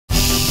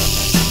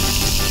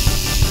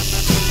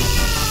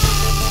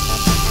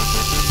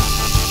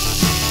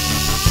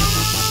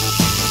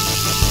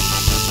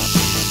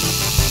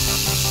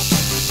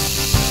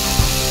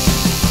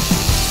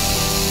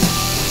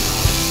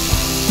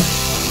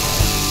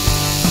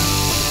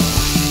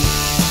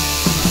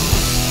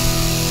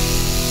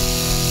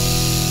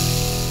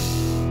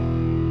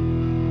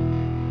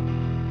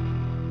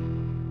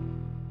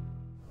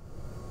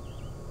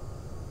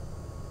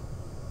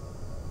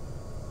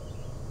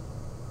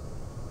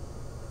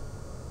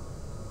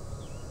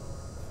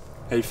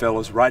Hey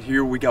fellas, right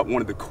here we got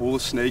one of the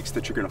coolest snakes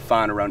that you're gonna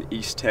find around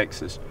East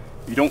Texas.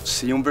 You don't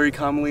see them very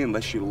commonly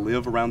unless you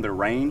live around their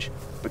range,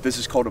 but this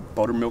is called a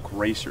Buttermilk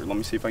Racer. Let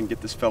me see if I can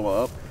get this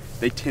fella up.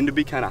 They tend to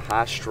be kind of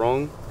high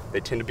strung. They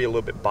tend to be a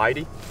little bit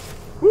bitey.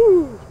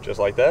 Woo! Just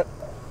like that.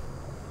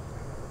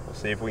 We'll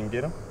see if we can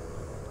get them.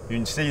 You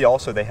can see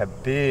also they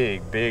have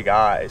big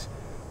eyes,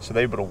 so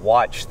they're able to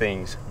watch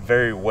things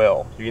very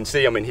well. You can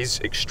see, I mean, he's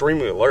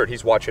extremely alert.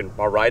 He's watching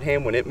my right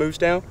hand when it moves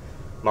down,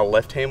 my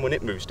left hand when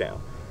it moves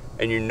down.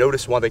 And you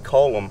notice why they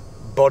call them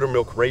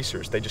Buttermilk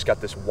Racers. They just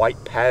got this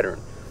white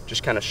pattern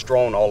just kind of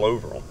strewn all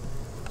over them.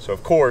 So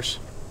of course,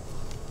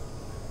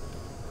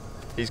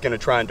 he's gonna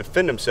try and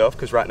defend himself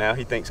because right now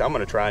he thinks I'm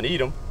gonna try and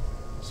eat him.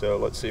 So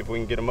let's see if we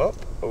can get him up.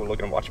 Oh, look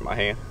at him watching my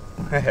hand.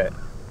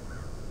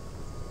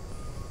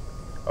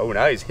 Oh,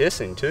 now he's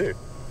hissing too.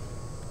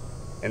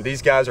 And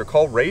these guys are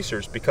called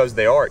racers because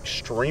they are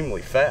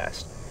extremely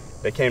fast.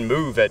 They can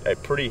move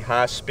at pretty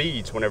high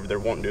speeds whenever they're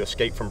wanting to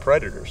escape from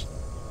predators.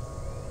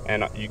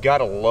 And you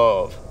gotta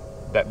love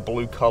that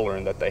blue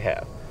coloring that they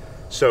have.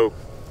 So,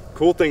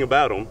 cool thing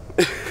about them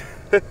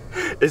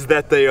is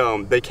that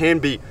they can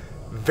be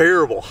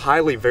variable,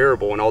 highly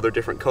variable in all their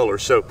different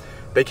colors. So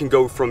they can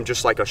go from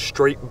just like a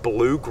straight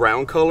blue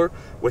ground color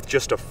with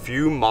just a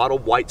few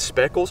mottled white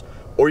speckles,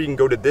 or you can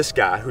go to this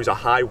guy who's a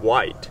high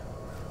white.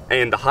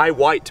 And the high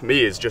white to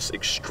me is just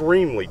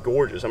extremely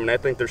gorgeous. I mean, I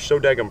think they're so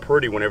daggum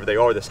pretty whenever they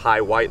are this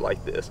high white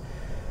like this.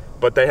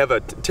 But they have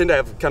tend to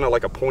have kind of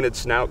like a pointed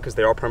snout because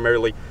they are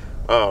primarily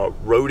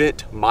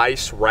rodent,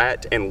 mice,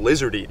 rat, and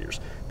lizard eaters.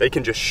 They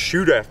can just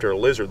shoot after a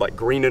lizard like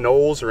green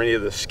anoles or any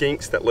of the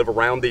skinks that live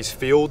around these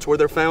fields where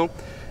they're found.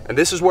 And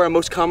this is where I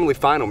most commonly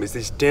find them, is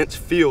these dense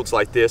fields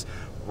like this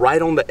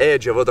right on the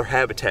edge of other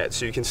habitats.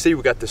 So you can see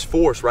we got this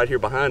forest right here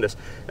behind us,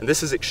 and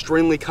this is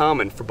extremely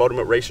common for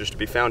Buttermilk Racers to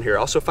be found here. I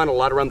also find a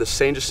lot around the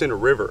San Jacinto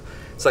River.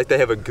 It's like they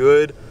have a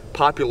good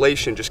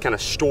population just kind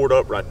of stored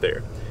up right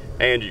there.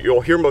 And you'll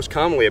hear most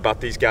commonly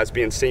about these guys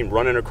being seen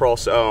running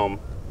across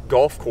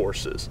golf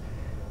courses.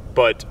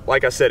 But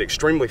like I said,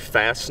 extremely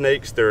fast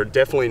snakes. They're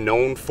definitely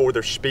known for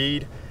their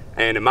speed,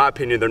 and in my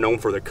opinion, they're known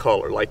for their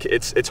color. Like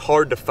it's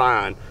hard to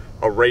find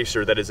a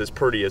racer that is as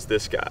pretty as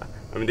this guy.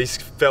 I mean, these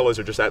fellas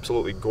are just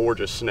absolutely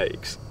gorgeous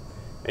snakes.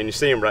 And you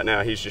see him right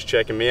now, he's just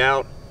checking me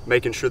out,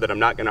 making sure that I'm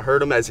not gonna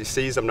hurt him as he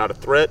sees I'm not a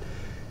threat.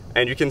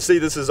 And you can see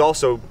this is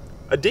also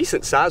a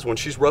decent size one.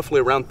 She's roughly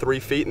around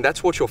 3 feet, and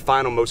that's what you'll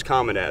find them most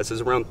common as,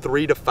 is around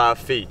 3 to 5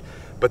 feet.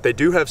 But they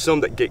do have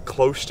some that get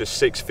close to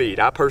 6 feet.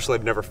 I personally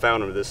have never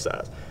found them this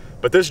size.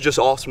 But this is just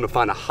awesome to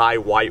find a high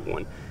white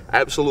one.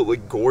 Absolutely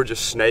gorgeous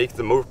snake.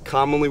 The more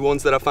commonly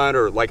ones that I find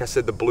are, like I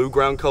said, the blue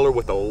ground color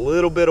with a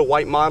little bit of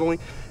white mottling,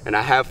 and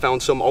I have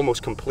found some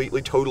almost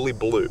completely, totally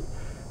blue.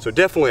 So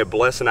definitely a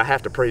blessing. I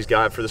have to praise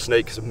God for the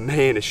snake because,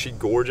 man, is she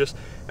gorgeous.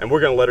 And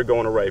we're gonna let her go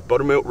on a raid.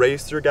 Buttermilk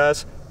Racer,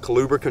 guys,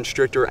 Coluber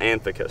constrictor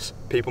anthicus.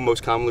 People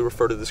most commonly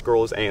refer to this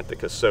girl as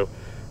anthicus. So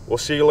we'll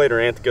see you later,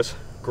 anthicus.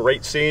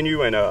 Great seeing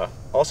you, and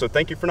also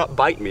thank you for not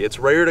biting me. It's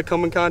rare to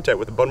come in contact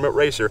with a Buttermilk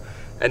Racer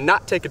and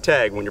not take a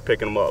tag when you're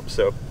picking them up.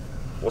 So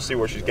we'll see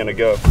where she's gonna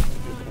go,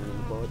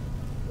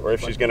 or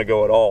if she's gonna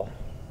go at all.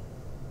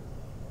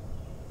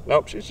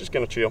 Nope, she's just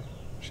gonna chill.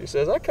 She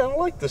says, I kind of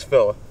like this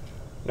fella.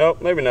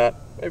 Nope, maybe not.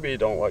 Maybe you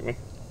don't like me.